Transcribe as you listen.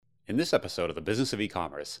In this episode of the Business of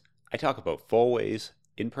E-commerce, I talk about 4 ways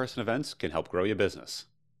in-person events can help grow your business.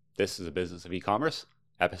 This is the Business of E-commerce,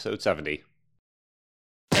 episode 70.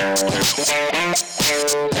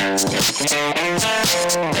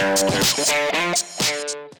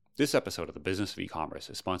 This episode of the Business of E-commerce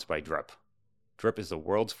is sponsored by Drip. Drip is the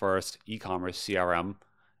world's first e-commerce CRM,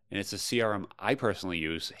 and it's a CRM I personally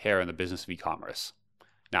use here in the Business of E-commerce.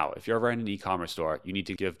 Now, if you're ever in an e-commerce store, you need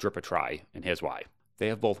to give Drip a try, and here's why. They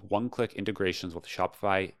have both one-click integrations with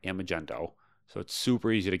Shopify and Magento, so it's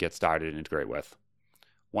super easy to get started and integrate with.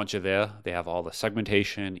 Once you're there, they have all the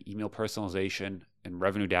segmentation, email personalization, and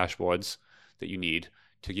revenue dashboards that you need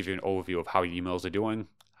to give you an overview of how your emails are doing,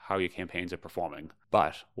 how your campaigns are performing.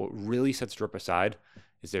 But what really sets Drip aside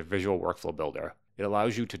is their visual workflow builder. It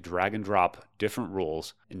allows you to drag and drop different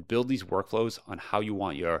rules and build these workflows on how you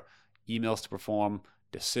want your emails to perform,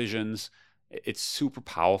 decisions. It's super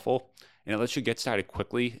powerful, and it lets you get started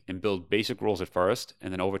quickly and build basic rules at first,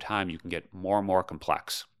 and then over time you can get more and more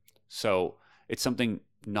complex. So it's something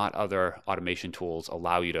not other automation tools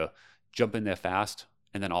allow you to jump in there fast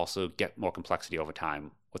and then also get more complexity over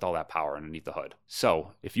time with all that power underneath the hood.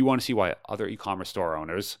 So if you want to see why other e-commerce store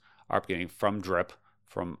owners are getting from Drip,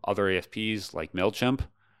 from other ASPs like MailChimp,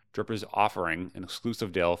 Drip is offering an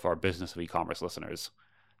exclusive deal for our Business of E-commerce listeners.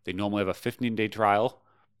 They normally have a 15-day trial,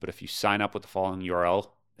 but if you sign up with the following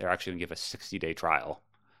URL, they're actually going to give a 60-day trial.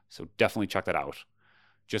 So definitely check that out.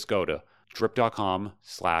 Just go to drip.com/BOE.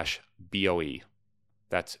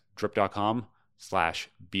 That's drip.com/BOE,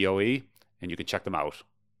 and you can check them out.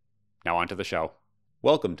 Now on to the show.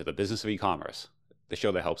 Welcome to the Business of E-commerce, the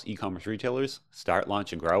show that helps e-commerce retailers start,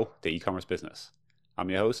 launch, and grow their e-commerce business. I'm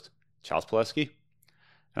your host, Charles Pileski,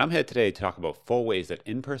 and I'm here today to talk about 4 ways that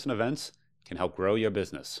in-person events can help grow your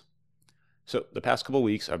business. So the past couple of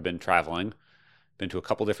weeks, I've been traveling, been to a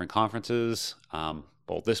couple different conferences,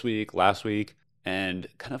 both this week, last week, and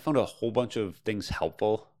kind of found a whole bunch of things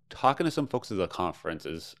helpful. Talking to some folks at the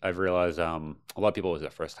conferences, I've realized a lot of people, it was their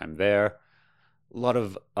first time there. A lot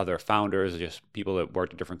of other founders, just people that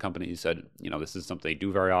worked at different companies said, this is something they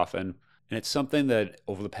do very often. And it's something that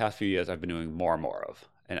over the past few years, I've been doing more and more of.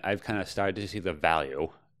 And I've kind of started to see the value.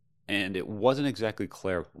 And it wasn't exactly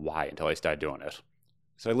clear why until I started doing it.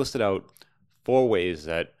 So I listed out 4 ways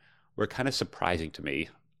that were kind of surprising to me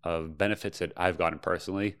of benefits that I've gotten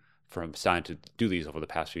personally from starting to do these over the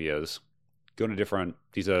past few years. Going to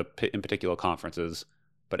these are in particular conferences,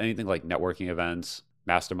 but anything like networking events,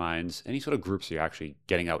 masterminds, any sort of groups you're actually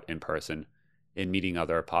getting out in person and meeting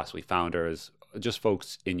other possibly founders, just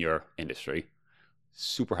folks in your industry.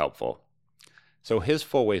 Super helpful. So here's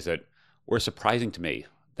 4 ways that were surprising to me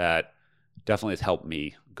that definitely has helped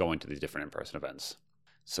me go into these different in-person events.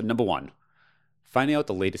 So number 1, finding out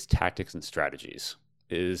the latest tactics and strategies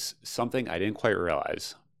is something I didn't quite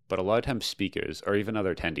realize, but a lot of times speakers or even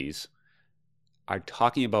other attendees are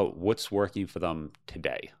talking about what's working for them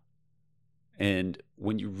today. And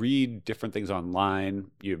when you read different things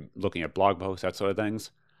online, you're looking at blog posts, that sort of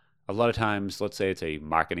things, a lot of times, let's say it's a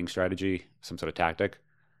marketing strategy, some sort of tactic,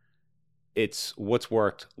 it's what's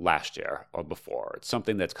worked last year or before. It's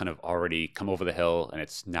something that's kind of already come over the hill and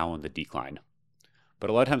it's now on the decline. But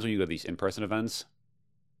a lot of times when you go to these in-person events,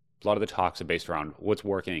 a lot of the talks are based around what's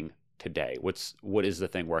working today. What is the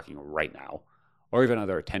thing working right now? Or even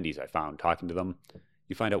other attendees I found talking to them,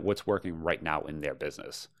 you find out what's working right now in their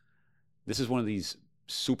business. This is one of these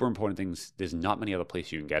super important things. There's not many other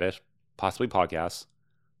places you can get it, possibly podcasts,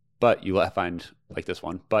 but you find like this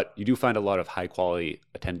one. But you do find a lot of high quality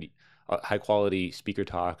speaker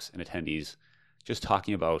talks and attendees just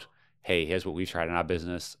talking about, hey, here's what we've tried in our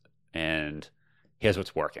business, and here's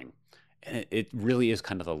what's working. And it really is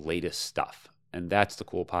kind of the latest stuff. And that's the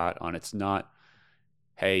cool part on it's not,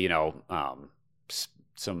 hey,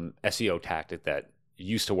 some SEO tactic that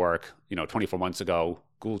used to work, 24 months ago,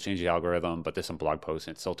 Google changed the algorithm, but there's some blog posts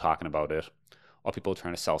and it's still talking about it. Or people are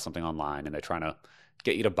trying to sell something online and they're trying to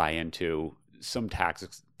get you to buy into some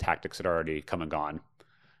tactics that are already come and gone.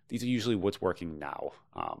 These are usually what's working now.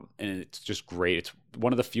 And it's just great. It's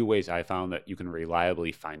one of the few ways I found that you can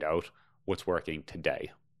reliably find out what's working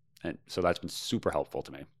today. And so that's been super helpful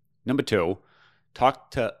to me. Number 2,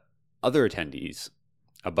 talk to other attendees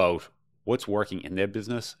about what's working in their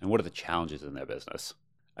business and what are the challenges in their business.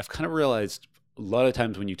 I've kind of realized a lot of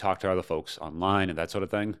times when you talk to other folks online and that sort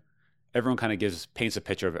of thing, everyone kind of paints a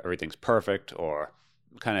picture of everything's perfect or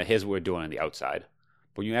kind of here's what we're doing on the outside.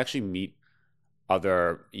 But when you actually meet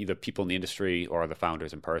other either people in the industry or the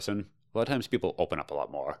founders in person, a lot of times people open up a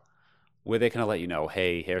lot more, where they kind of let you know,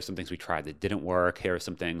 hey, here are some things we tried that didn't work. Here are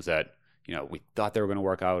some things that we thought they were going to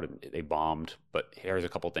work out and they bombed, but here's a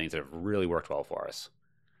couple things that have really worked well for us.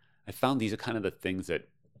 I found these are kind of the things that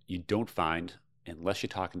you don't find unless you're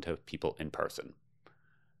talking to people in person.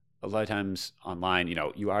 A lot of times online,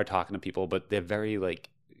 you are talking to people, but they're very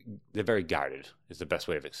guarded is the best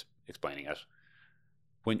way of explaining it.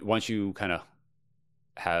 Once you kind of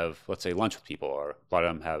have, let's say, lunch with people, or a lot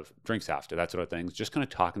of them have drinks after, that sort of things, just kind of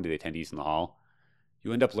talking to the attendees in the hall,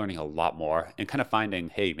 you end up learning a lot more and kind of finding,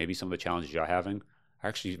 hey, maybe some of the challenges you're having are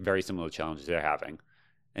actually very similar to challenges they're having.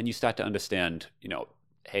 And you start to understand,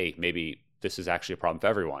 hey, maybe this is actually a problem for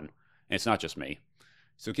everyone, and it's not just me.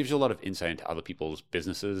 So it gives you a lot of insight into other people's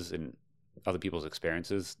businesses and other people's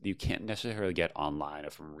experiences that you can't necessarily get online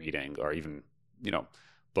or from reading or even,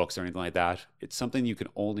 books or anything like that. It's something you can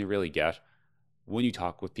only really get when you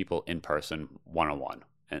talk with people in person, one-on-one.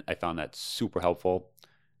 And I found that super helpful.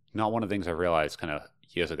 Not one of the things I realized kind of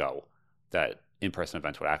years ago that in-person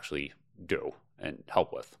events would actually do and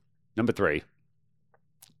help with. Number 3,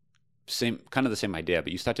 the same idea,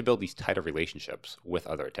 but you start to build these tighter relationships with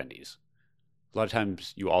other attendees. A lot of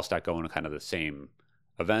times you all start going to kind of the same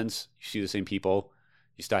events, you see the same people,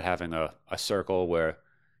 you start having a circle where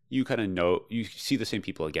you kind of you see the same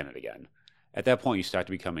people again and again. At that point, you start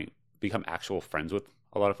to become actual friends with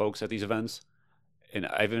a lot of folks at these events. And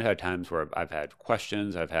I've even had times where I've had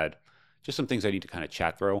questions, I've had just some things I need to kind of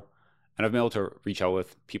chat through. And I've been able to reach out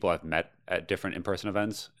with people I've met at different in-person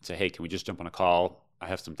events and say, hey, can we just jump on a call? I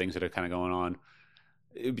have some things that are kind of going on.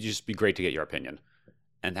 It would just be great to get your opinion.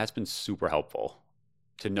 And that's been super helpful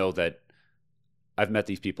to know that I've met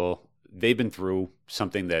these people. They've been through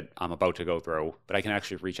something that I'm about to go through, but I can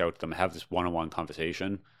actually reach out to them, have this one-on-one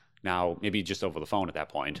conversation. Now, maybe just over the phone at that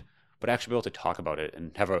point, but actually be able to talk about it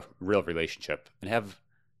and have a real relationship and have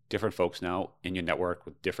different folks now in your network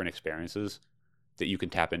with different experiences that you can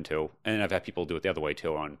tap into. And I've had people do it the other way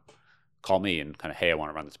too, on call me and kind of, hey, I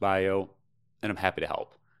want to run this by you, and I'm happy to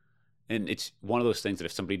help. And it's one of those things that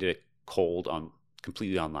if somebody did it cold on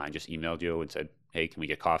completely online, just emailed you and said, hey, can we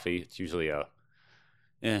get coffee? It's usually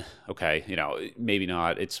okay, maybe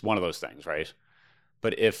not. It's one of those things, right?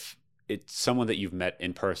 But if it's someone that you've met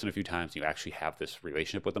in person a few times, you actually have this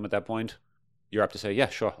relationship with them at that point, you're up to say, yeah,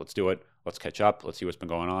 sure, let's do it. Let's catch up. Let's see what's been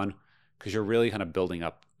going on. Because you're really kind of building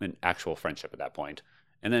up an actual friendship at that point.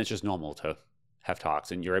 And then it's just normal to have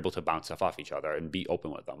talks, and you're able to bounce stuff off each other and be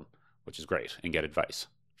open with them, which is great, and get advice.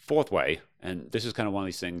 4th way, and this is kind of one of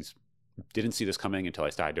these things, didn't see this coming until I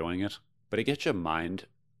started doing it, but it gets your mind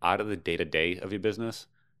out of the day-to-day of your business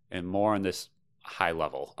and more on this high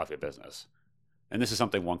level of your business. And this is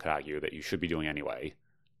something one could argue that you should be doing anyway,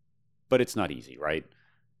 but it's not easy, right?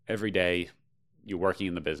 Every day you're working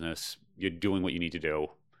in the business, you're doing what you need to do,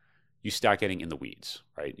 you start getting in the weeds,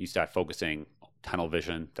 right? You start focusing, tunnel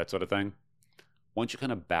vision, that sort of thing. Once you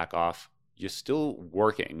kind of back off, you're still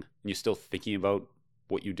working and you're still thinking about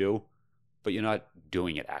what you do, but you're not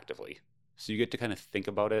doing it actively. So you get to kind of think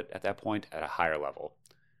about it at that point at a higher level,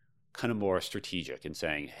 kind of more strategic in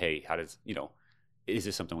saying, hey, is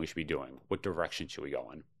this something we should be doing? What direction should we go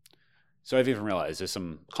in? So I've even realized there's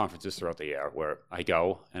some conferences throughout the year where I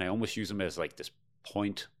go and I almost use them as like this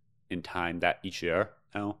point in time that each year,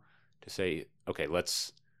 to say, okay,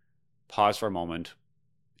 let's pause for a moment.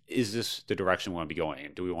 Is this the direction we want to be going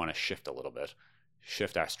in? Do we want to shift a little bit?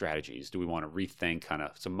 Shift our strategies? Do we want to rethink kind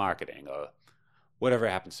of some marketing or whatever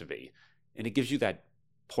it happens to be? And it gives you that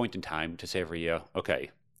point in time to say every year, okay,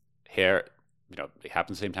 here, it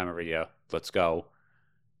happens the same time every year. Let's go.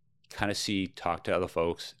 Kind of talk to other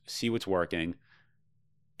folks, see what's working,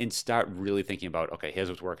 and start really thinking about, okay, here's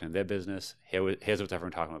what's working in their business. Here's what's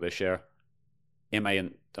everyone talking about this year. Am I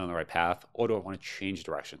on the right path? Or do I want to change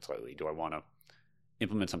direction slightly? Do I want to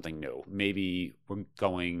implement something new? Maybe we're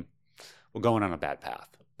going on a bad path.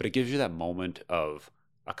 But it gives you that moment of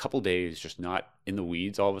a couple days just not in the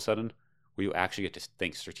weeds all of a sudden, where you actually get to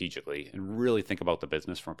think strategically and really think about the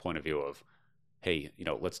business from a point of view of, hey,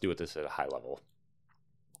 let's do this at a high level.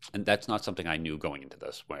 And that's not something I knew going into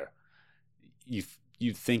this, where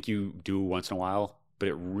you think you do once in a while, but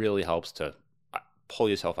it really helps to pull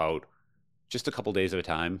yourself out just a couple days at a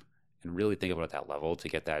time and really think about it at that level to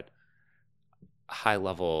get that high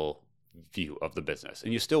level view of the business.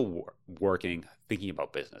 And you're still working, thinking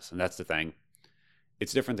about business. And that's the thing.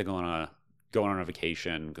 It's different than going on a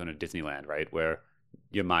vacation, going to Disneyland, right? Where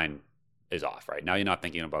your mind is off, right? Now you're not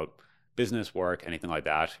thinking about business, work, anything like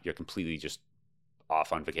that. You're completely just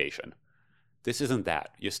off on vacation. This isn't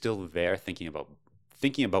that. You're still there thinking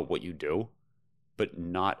about what you do, but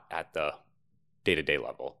not at the day-to-day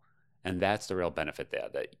level. And that's the real benefit there,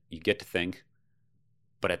 that you get to think,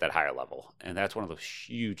 but at that higher level. And that's one of those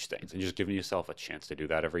huge things. And just giving yourself a chance to do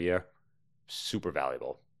that every year, super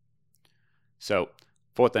valuable. So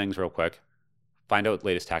 4 things real quick. find out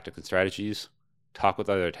latest tactics and strategies, talk with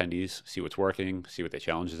other attendees, see what's working, see what their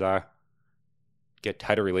challenges are, get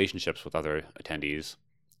tighter relationships with other attendees,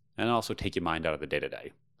 and also take your mind out of the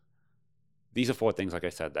day-to-day. These are 4 things, like I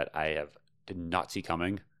said, that did not see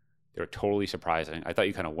coming. They were totally surprising. I thought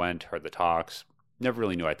you kind of went, heard the talks, never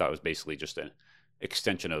really knew. I thought it was basically just an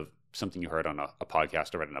extension of something you heard on a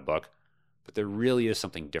podcast or read in a book. But there really is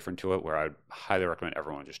something different to it where I'd highly recommend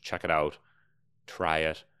everyone just check it out, try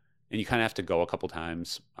it. And you kind of have to go a couple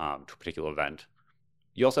times to a particular event.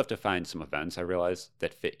 You also have to find some events, I realized,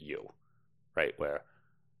 that fit you, right? Where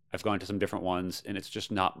I've gone to some different ones and it's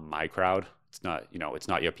just not my crowd. It's not, it's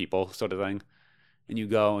not your people sort of thing. And you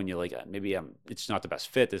go and you're like, maybe it's not the best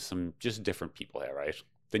fit. There's some just different people here, right?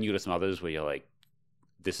 Then you go to some others where you're like,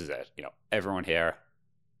 this is it. Everyone here,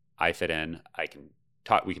 I fit in.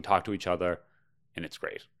 We can talk to each other, and it's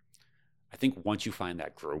great. I think once you find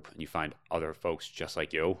that group and you find other folks just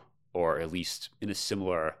like you, or at least in a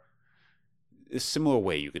similar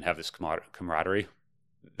way you can have this camaraderie,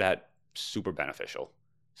 that's super beneficial.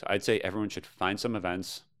 So I'd say everyone should find some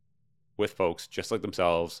events with folks just like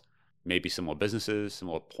themselves, maybe similar businesses,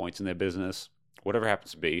 similar points in their business, whatever it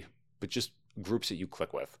happens to be, but just groups that you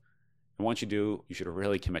click with. And once you do, you should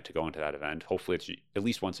really commit to going to that event. Hopefully it's at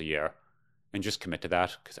least once a year, and just commit to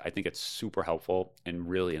that, because I think it's super helpful and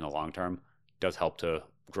really in the long term does help to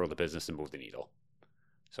grow the business and move the needle.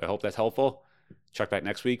 So I hope that's helpful. Check back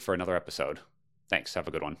next week for another episode. Thanks. Have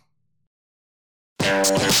a good one.